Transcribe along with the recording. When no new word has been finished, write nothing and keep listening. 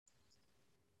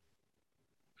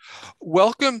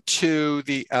Welcome to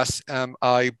the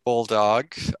SMI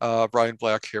Bulldog. Brian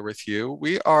Black here with you.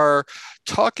 We are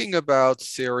talking about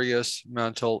serious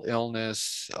mental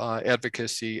illness,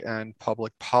 advocacy, and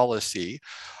public policy.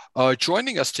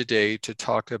 Joining us today to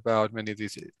talk about many of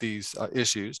these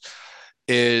issues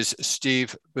is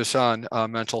Steve Bisson, a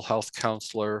mental health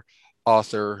counselor,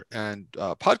 author, and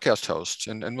podcast host.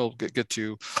 And we'll get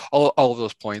to all of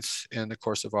those points in the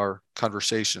course of our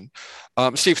conversation.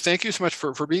 Steve, thank you so much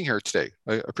for being here today.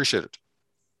 I appreciate it.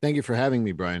 Thank you for having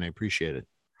me, Brian. I appreciate it.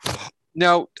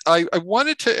 Now, I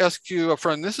wanted to ask you up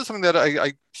front. This is something that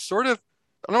I sort of,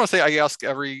 I don't want to say I ask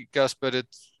every guest, but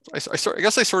I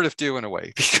guess I sort of do in a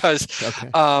way because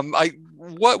Okay.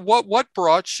 what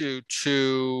brought you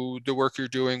to the work you're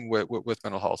doing with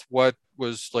mental health? What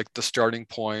was like the starting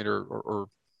point, or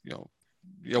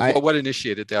I what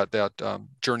initiated that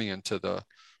journey into the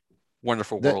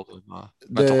wonderful the world of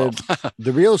mental the health?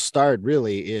 the real start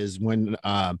really is when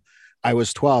I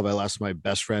was 12. I lost my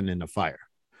best friend in a fire,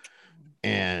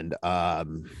 and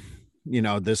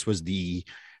this was the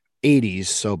 80s.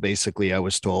 So basically, I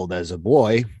was told as a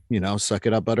boy, suck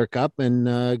it up, Buttercup,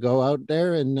 and go out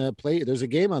there and play. There's a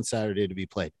game on Saturday to be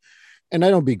played, and I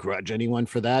don't begrudge anyone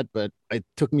for that, but it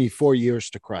took me 4 years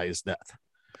to cry his death.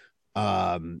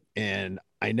 And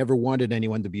I never wanted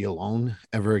anyone to be alone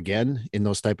ever again in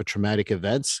those type of traumatic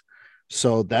events.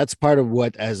 So that's part of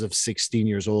what, as of 16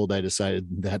 years old, I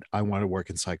decided that I want to work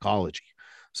in psychology.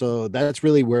 So that's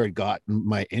really where it got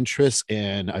my interest,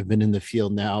 and I've been in the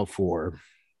field now for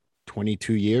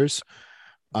 22 years.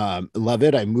 Love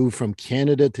it. I moved from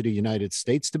Canada to the United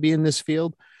States to be in this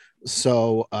field,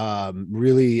 so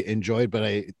really enjoyed.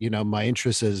 But my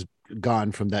interest has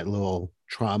gone from that little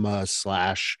trauma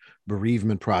slash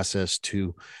bereavement process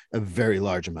to a very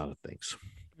large amount of things.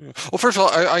 Well, first of all,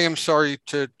 I am sorry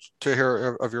to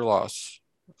hear of your loss.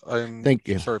 I'm Thank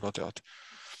you. sorry about that.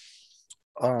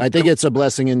 I think it's a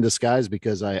blessing in disguise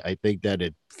because I think that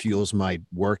it fuels my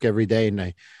work every day. And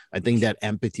I think that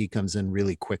empathy comes in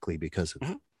really quickly because of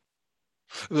it.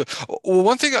 Well,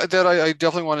 one thing that I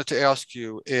definitely wanted to ask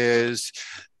you is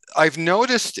I've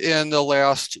noticed in the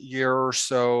last year or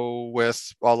so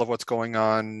with all of what's going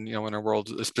on, in our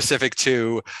world specific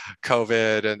to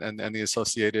COVID and the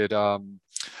associated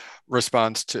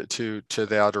response to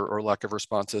that, or lack of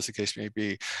response, as the case may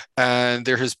be. And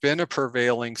there has been a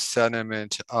prevailing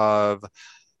sentiment of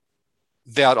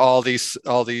that all these,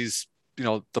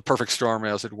 the perfect storm,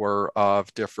 as it were,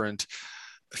 of different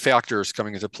factors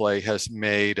coming into play has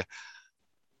made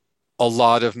a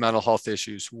lot of mental health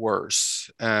issues worse.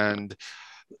 And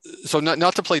so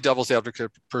not to play devil's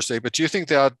advocate per se, but do you think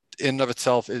that in and of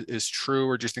itself is true,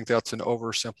 or do you think that's an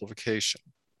oversimplification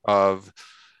of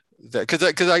that?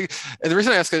 Because I and the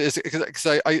reason I ask it is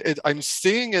because I'm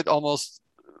seeing it almost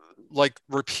like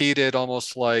repeated,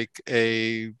 almost like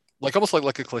a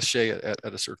cliche at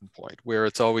a certain point, where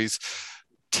it's always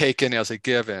taken as a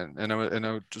given. And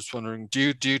I'm just wondering,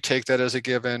 do you take that as a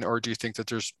given, or do you think that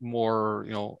there's more,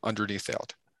 underneath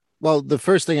that? Well, the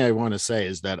first thing I want to say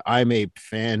is that I'm a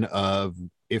fan of,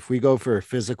 if we go for a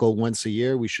physical once a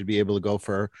year, we should be able to go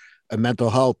for a mental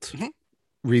health Mhm.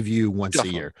 review once a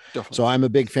Definitely, year. definitely. So I'm a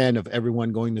big fan of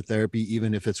everyone going to therapy,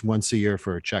 even if it's once a year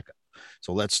for a checkup.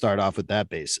 So let's start off with that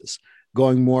basis.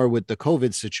 Going more with the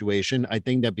COVID situation, I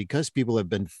think that because people have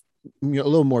been a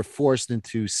little more forced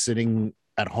into sitting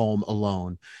at home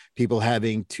alone, people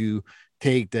having to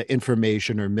take the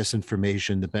information or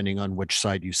misinformation, depending on which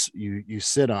side you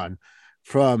sit on,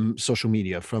 from social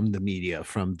media, from the media,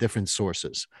 from different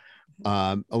sources.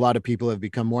 A lot of people have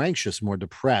become more anxious, more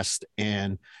depressed,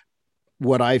 and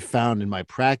what I found in my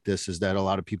practice is that a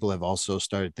lot of people have also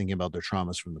started thinking about their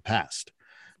traumas from the past.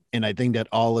 And I think that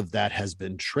all of that has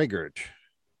been triggered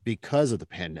because of the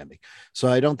pandemic. So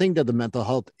I don't think that the mental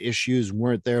health issues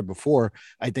weren't there before.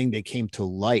 I think they came to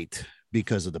light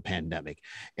because of the pandemic.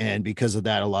 And because of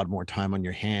that, a lot more time on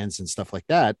your hands and stuff like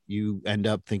that, you end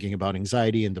up thinking about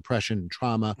anxiety and depression and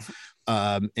trauma.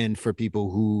 And for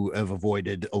people who have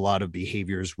avoided a lot of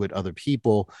behaviors with other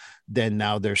people, then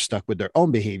now they're stuck with their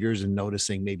own behaviors and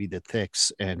noticing maybe the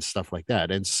tics and stuff like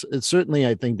that. And it's certainly,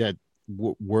 I think that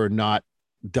we're not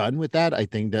done with that. I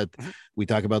think that Mhm. we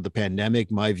talk about the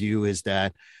pandemic. My view is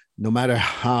that no matter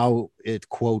how it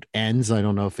quote ends, I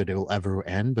don't know if it will ever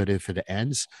end, but if it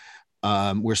ends,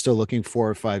 we're still looking 4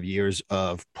 or 5 years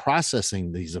of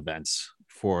processing these events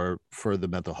for the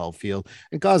mental health field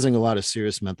and causing a lot of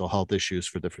serious mental health issues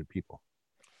for different people.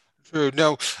 True.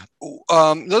 No,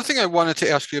 another thing I wanted to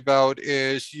ask you about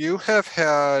is you have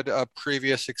had a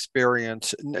previous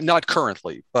experience, not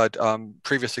currently, but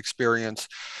previous experience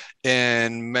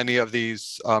in many of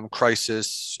these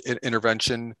crisis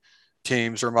intervention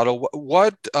teams or model.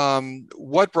 What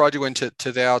brought you into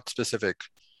that specific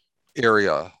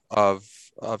area of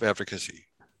advocacy?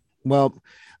 Well,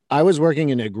 I was working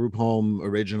in a group home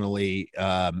originally,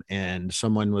 and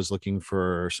someone was looking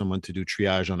for someone to do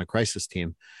triage on a crisis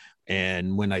team.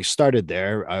 And when I started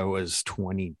there, I was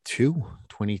 22,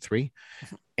 23,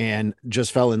 and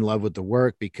just fell in love with the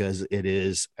work because it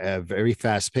is a very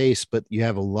fast pace, but you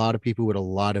have a lot of people with a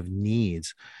lot of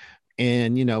needs.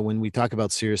 And, when we talk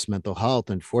about serious mental health,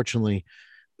 unfortunately,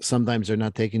 sometimes they're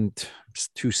not taken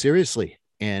too seriously.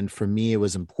 And for me, it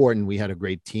was important. We had a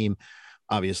great team.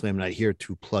 Obviously, I'm not here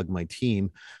to plug my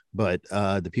team, but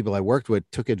the people I worked with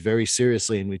took it very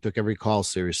seriously, and we took every call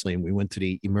seriously. And we went to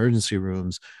the emergency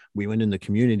rooms. We went in the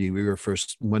community. We were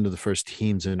one of the first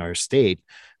teams in our state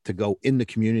to go in the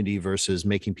community versus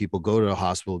making people go to the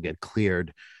hospital, get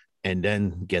cleared, and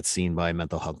then get seen by a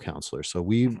mental health counselor. So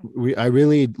I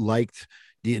really liked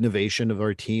the innovation of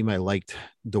our team. I liked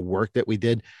the work that we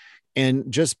did, and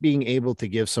just being able to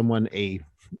give someone you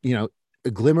know,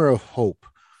 a glimmer of hope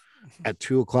at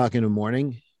 2 o'clock in the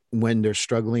morning when they're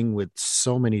struggling with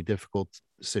so many difficult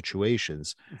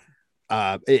situations.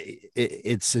 I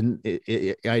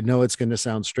know it's going to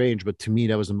sound strange, but to me,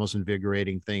 that was the most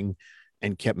invigorating thing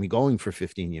and kept me going for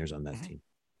 15 years on that team.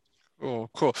 Oh,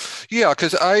 cool. Yeah,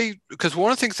 because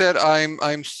one of the things that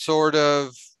I'm sort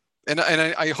of,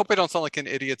 I hope I don't sound like an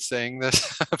idiot saying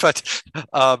this, but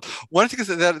one of the things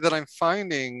that I'm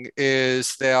finding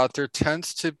is that there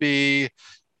tends to be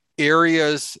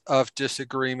areas of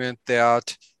disagreement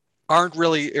that aren't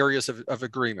really areas of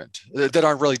agreement, that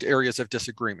aren't really areas of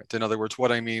disagreement. In other words,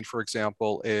 what I mean, for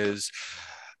example, is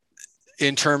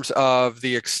in terms of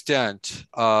the extent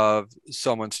of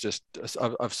someone's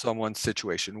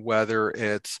situation, whether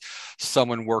it's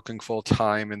someone working full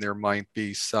time and there might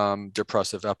be some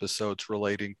depressive episodes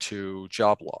relating to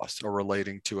job loss or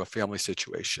relating to a family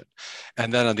situation,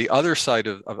 and then on the other side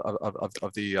of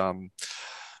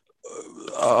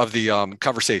the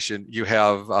conversation, you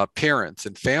have parents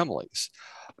and families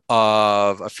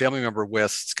of a family member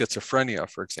with schizophrenia,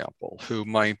 for example, who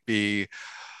might be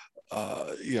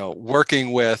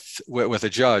working with a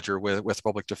judge or with a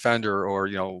public defender or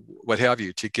what have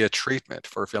you to get treatment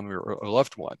for a family or a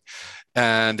loved one.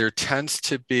 And there tends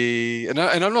to be, and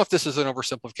I don't know if this is an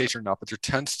oversimplification or not, but there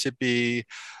tends to be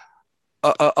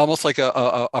almost like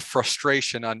a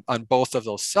frustration on both of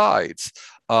those sides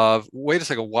of, wait a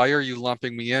second, why are you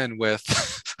lumping me in with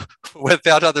with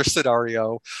that other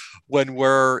scenario when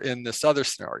we're in this other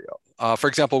scenario? For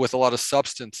example, with a lot of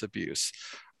substance abuse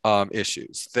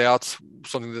issues, that's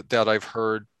something that I've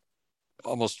heard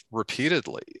almost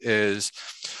repeatedly is,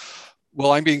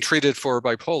 well, I'm being treated for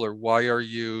bipolar. Why are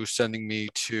you sending me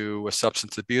to a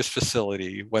substance abuse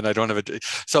facility when I don't have a,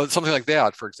 so something like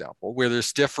that, for example, where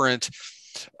there's different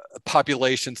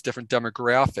populations, different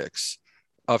demographics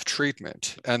of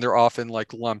treatment, and they're often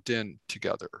like lumped in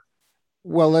together.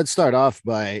 Well, let's start off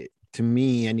by, to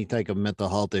me, any type of mental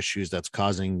health issues that's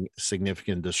causing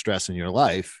significant distress in your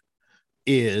life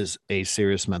is a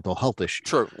serious mental health issue.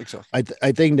 True, exactly.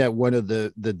 I think that one of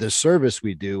the disservice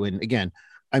we do, and again,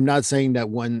 I'm not saying that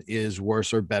one is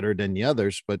worse or better than the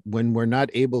others, but when we're not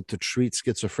able to treat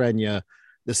schizophrenia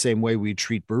the same way we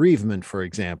treat bereavement, for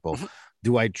example, Mhm.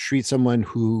 do I treat someone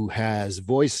who has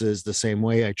voices the same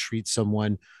way I treat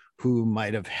someone who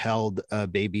might have held a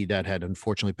baby that had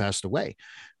unfortunately passed away?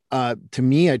 To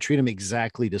me, I treat them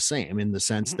exactly the same in the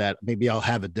sense Mhm. that maybe I'll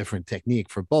have a different technique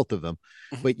for both of them.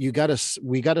 Mhm. But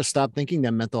we gotta stop thinking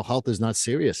that mental health is not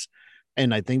serious.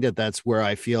 And I think that that's where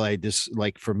I feel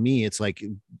like for me, it's like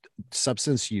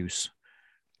substance use,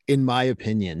 in my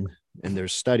opinion, and Mhm.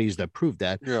 there's studies that prove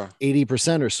that Yeah.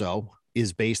 80% or so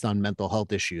is based on mental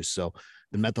health issues. So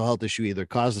the mental health issue either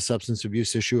caused a substance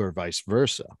abuse issue or vice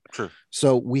versa. True.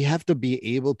 So we have to be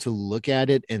able to look at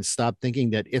it and stop thinking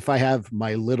that if I have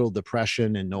my little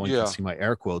depression, and no one can Yeah. see my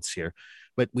air quotes here,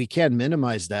 but we can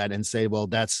minimize that and say, well,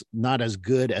 that's not as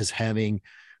good as having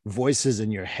voices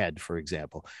in your head, for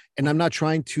example. And I'm Mhm. not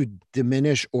trying to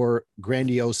diminish or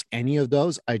grandiose any of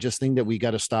those. I just think that we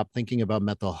got to stop thinking about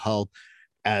mental health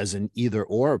as an either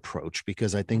or approach,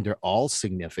 because I think Mhm. they're all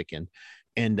significant,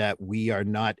 and that we are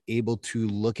not able to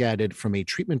look at it from a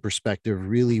treatment perspective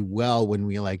really well when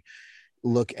we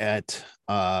look at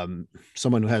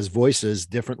someone who has voices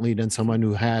differently than Mhm. someone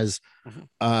who has Mhm.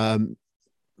 um,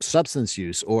 substance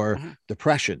use or Mhm.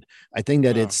 depression. I think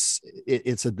that Yeah.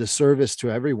 it's a disservice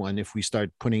to everyone if we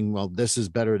start putting, well, this is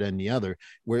better than the other.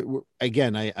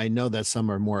 Again, I know that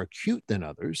some are more acute than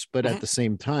others, but at Mhm. the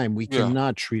same time, we Yeah.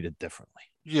 cannot treat it differently.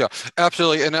 Yeah,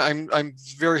 absolutely. And I'm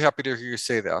very happy to hear you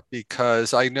say that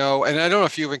because I know, and I don't know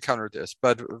if you've encountered this,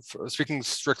 but speaking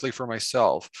strictly for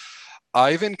myself,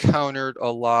 I've encountered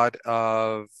a lot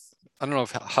of, I don't know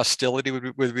if hostility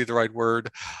would be the right word,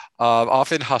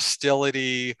 often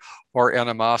hostility or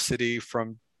animosity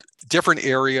from different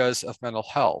areas of mental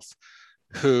health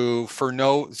who, through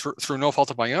no fault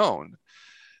of my own,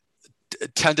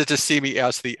 tended to see me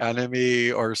as the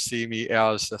enemy or see me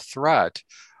as a threat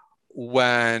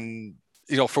when,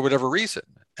 for whatever reason.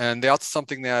 And that's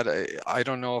something that I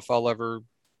don't know if I'll ever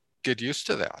get used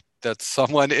to, that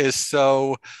someone is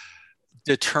so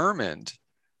determined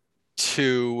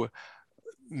to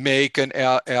make an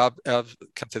can't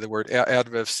say the word,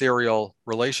 adversarial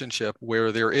relationship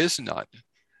where there is none.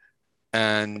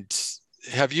 And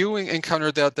have you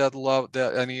encountered that love,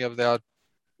 that any of that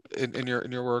in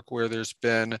your work, where there's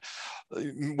been,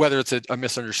 whether it's a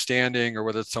misunderstanding or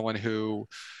whether it's someone who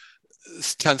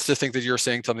tends to think that you're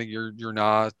saying something you're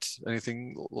not,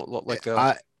 anything like that?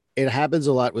 I, it happens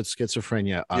a lot with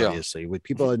schizophrenia, Yeah. obviously. With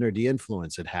people Mhm. under the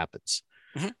influence, it happens.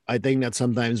 Mhm. I think that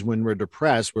sometimes when we're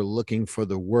depressed, we're looking for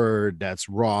the word that's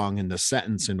wrong in the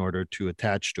sentence in order to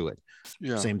attach to it.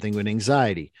 Yeah. Same thing with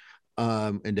anxiety.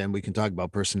 And then we can talk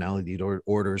about personality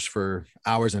orders for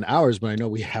hours and hours, but I know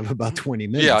we have about Mhm. 20 Yeah.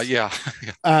 minutes.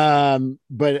 Yeah.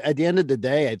 But at the end of the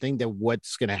day, I think that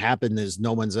what's going to happen is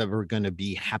no one's ever going to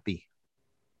be happy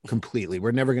completely.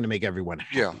 We're never going to make everyone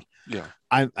Yeah. happy.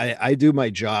 Yeah. I do my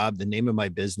job. The name of my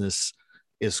business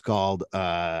is called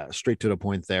Straight to the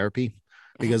Point Therapy,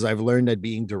 Mhm. because I've learned that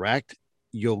being direct,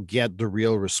 you'll get the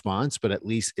real response, but at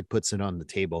least it puts it on the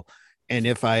table. And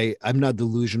if I'm not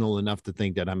delusional enough to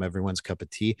think that I'm everyone's cup of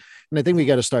tea, and I think we Mhm.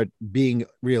 got to start being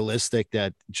realistic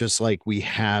that just like we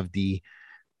have the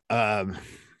um,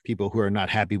 people who are not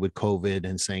happy with COVID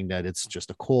and saying that it's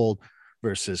just a cold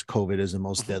versus COVID is the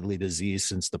most Mhm. deadly disease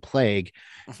since the plague,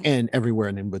 Mhm. and everywhere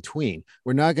and in between.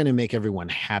 We're not going to make everyone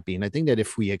happy. And I think that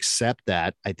if we accept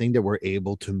that, I think that we're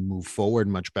able to move forward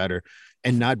much better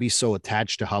and Mhm. not be so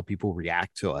attached to how people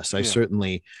react to us.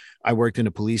 Yeah. I worked in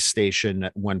a police station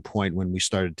at one point when we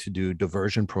started to do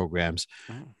diversion programs.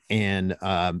 Mhm.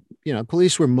 And,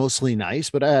 police were mostly nice,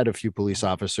 but I had a few police Mhm.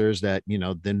 officers that,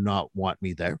 did not want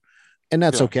me there. And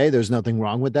that's Yeah. okay. There's nothing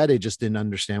wrong with that. They just didn't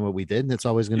understand what we did. And it's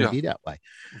always going to Yeah. be that way.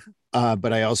 Mhm.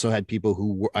 But I also had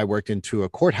people I worked into a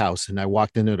courthouse, and I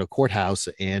walked into the courthouse,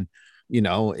 and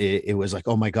it was like,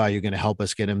 oh my God, you're going to help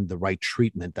us get him the right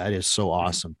treatment. That is so Mhm.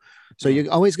 awesome. So Yeah.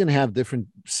 you're always going to have different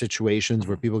situations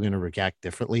where Mhm. people are going to react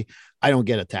differently. I don't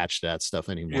get attached to that stuff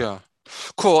anymore. Yeah.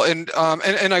 Cool. And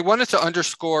I wanted to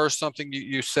underscore something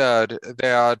you said,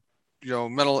 that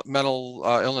mental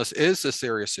illness is a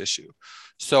serious issue.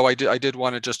 So I did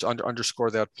want to just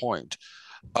underscore that point.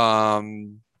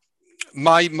 Um,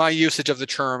 my usage of the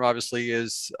term obviously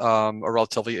is a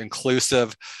relatively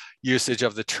inclusive usage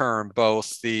of the term,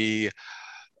 both the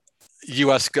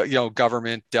U.S.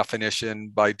 Government definition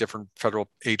by different federal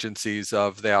agencies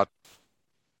of that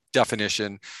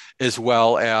definition, as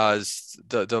well as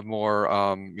the more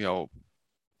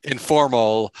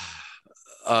informal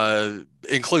uh,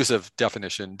 inclusive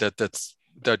definition that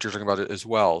you're talking about as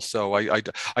well. So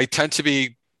I tend to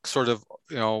be sort of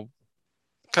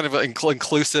kind of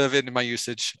inclusive in my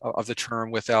usage of the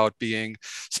term without being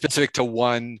specific to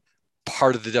one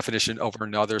part of the definition over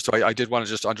another. So I did want to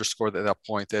just underscore that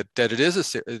point, that it is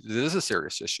a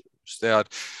serious issue. That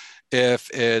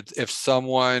if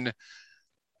someone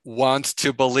wants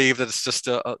to believe that it's just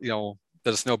that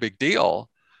it's no big deal,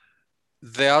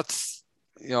 that's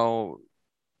you know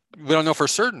we don't know for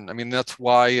certain. I mean, that's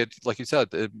why it, like you said,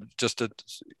 it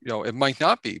might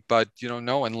not be, but you don't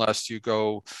know unless you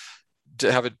go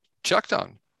to have it checked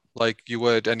on, like you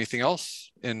would anything else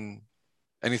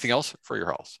for your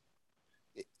health.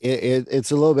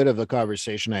 It's a little bit of a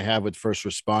conversation I have with first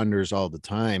responders all the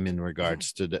time in Mm-hmm.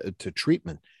 regards to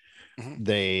treatment. Mm-hmm.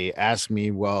 They ask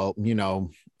me, well,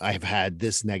 I've had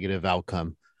this negative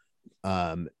outcome.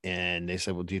 And they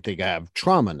said, well, do you think I have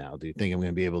trauma now? Do you think I'm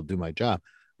going to be able to do my job?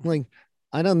 I'm like,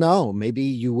 I don't know. Maybe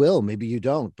you will, maybe you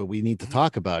don't, but we need to Mm-hmm.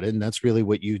 talk about it. And that's really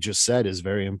what you just said is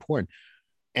very important.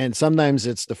 And sometimes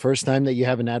it's the first time that you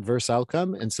have an adverse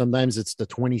outcome, and sometimes it's the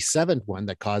 27th one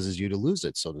that causes you to lose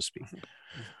it, so to speak.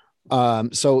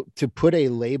 Mm-hmm. So to put a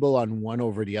label on one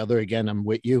over the other, again, I'm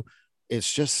with you.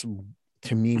 It's just,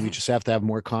 to me, we Mm-hmm. just have to have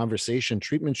more conversation.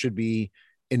 Treatment should be,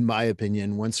 in my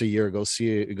opinion, once a year. Go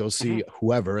Mm-hmm. see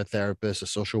whoever, a therapist, a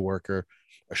social worker,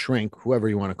 a shrink, whoever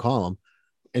you want to call them,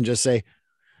 and just say,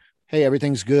 hey,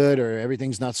 everything's good or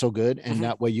everything's not so good. And Mm-hmm.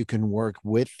 that way you can work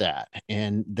with that.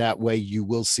 And that way you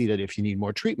will see that if you need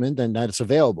more treatment, then that's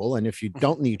available. And if you Mm-hmm.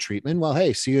 don't need treatment, well,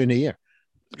 hey, see you in a year.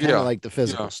 kind of Yeah. like the Yeah.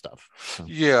 physical stuff. So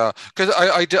Yeah. Because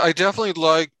I definitely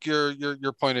like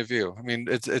your point of view. I mean,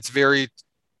 it's very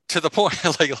to the point,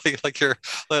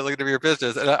 like to your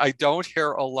business. And I don't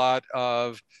hear a lot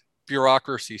of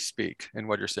bureaucracy speak in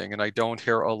what you're saying, and I don't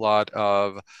hear a lot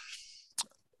of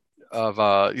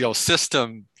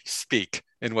system speak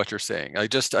in what you're saying. I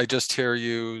just hear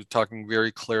you talking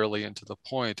very clearly and to the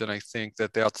point, and I think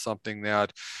that that's something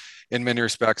that, in many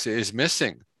respects, is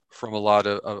missing from a lot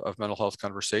of mental health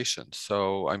conversations.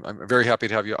 So I'm very happy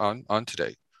to have you on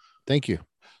today. thank you.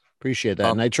 Appreciate that.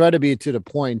 Um, And I try to be to the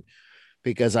point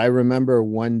because I remember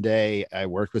one day I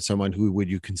worked with someone who would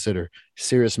you consider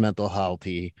serious mental health.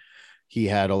 He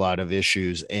had a lot of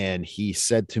issues, and he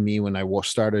said to me when I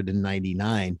started in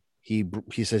 '99, he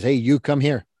says, "Hey, you come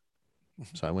here."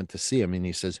 So I went to see him, and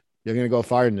he says, "You're going to go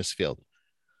far in this field."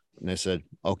 And I said,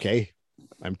 "Okay,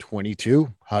 I'm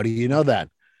 22. How do you know that?"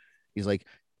 He's like,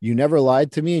 "You never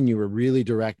lied to me, and you were really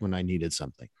direct when I needed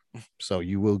something. So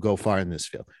you will go far in this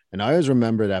field." And I always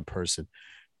remember that person.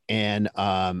 And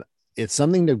it's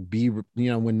something to be,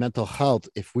 when mental health,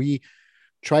 if we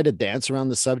try to dance around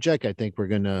the subject, I think we're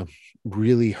going to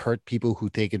really hurt people who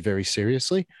take it very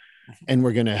seriously. And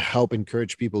we're going to help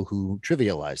encourage people who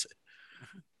trivialize it.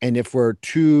 And if we're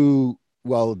too,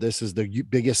 well, this is the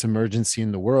biggest emergency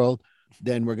in the world,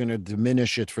 then we're going to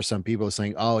diminish it for some people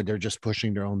saying, oh, they're just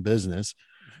pushing their own business.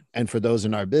 And for those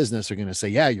in our business, are going to say,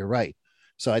 yeah, you're right.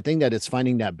 So I think that it's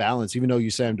finding that balance. Even though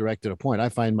you say I'm direct to the point, I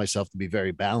find myself to be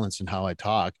very balanced in how I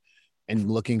talk and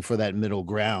looking for that middle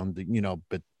ground,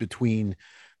 but between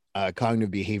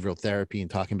cognitive behavioral therapy and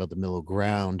talking about the middle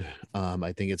ground.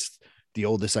 I think it's the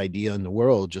oldest idea in the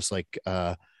world, just like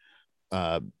uh,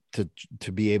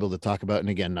 to be able to talk about, and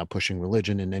again, not pushing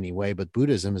religion in any way, but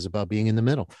Buddhism is about being in the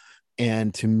middle.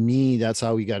 And to me, that's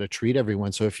how we got to treat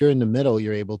everyone. So if you're in the middle,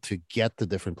 you're able to get the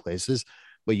different places,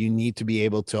 but you need to be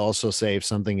able to also say if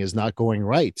something is not going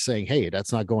right, saying, hey,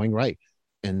 that's not going right.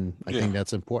 And I yeah, think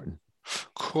that's important.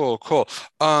 cool, cool.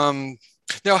 Um,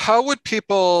 Now, how would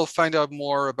people find out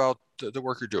more about the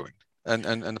work you're doing and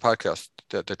the podcast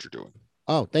that you're doing?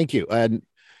 Oh, thank you. And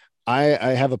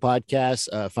I have a podcast,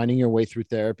 Finding Your Way Through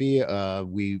Therapy. I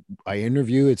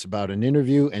interview. It's about an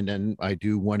interview, and then I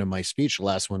do one of my speech. The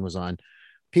last one was on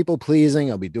people pleasing.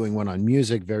 I'll be doing one on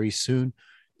music very soon,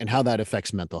 and how that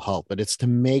affects mental health. But it's to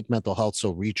make mental health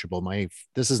so reachable.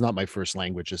 This is not my first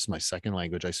language. This is my second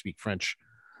language. I speak French,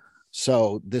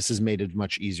 so this has made it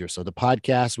much easier. So the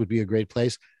podcast would be a great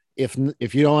place. If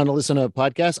you don't want to listen to a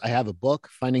podcast, I have a book,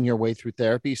 Finding Your Way Through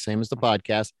Therapy, same as the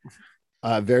podcast.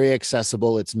 Very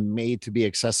accessible. It's made to be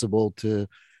accessible to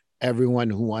everyone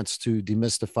who wants to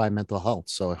demystify mental health.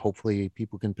 So hopefully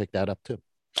people can pick that up too.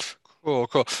 Cool,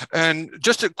 cool. And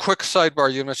just a quick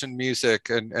sidebar, you mentioned music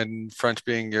and French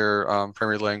being your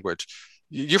primary language.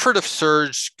 You've heard of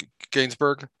Serge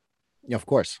Gainsbourg? Yeah, of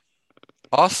course.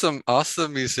 Awesome,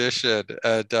 awesome musician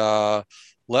and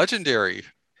legendary.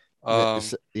 Um,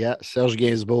 Yeah, Serge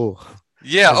Gainsbourg,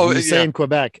 yeah, as oh we say yeah, in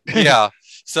Quebec. yeah.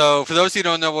 So for those who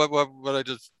don't know what I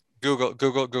just Google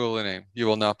the name, you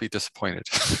will not be disappointed.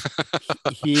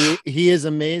 he is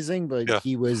amazing, but Yeah,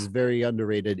 he was very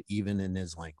underrated even in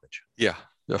his language. yeah,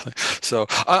 definitely. So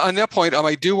on that point,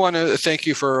 I do want to thank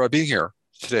you for being here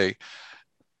today.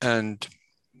 And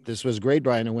This was great,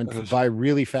 Brian. It went by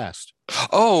really fast.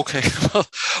 oh, okay.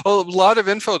 Well, a lot of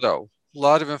info though. A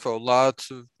lot of info,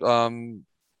 lots of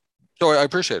so I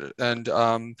appreciate it. And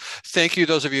thank you,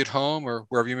 those of you at home or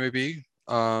wherever you may be.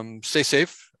 Stay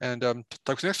safe and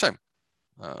talk to you next time.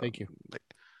 Thank you. Uh,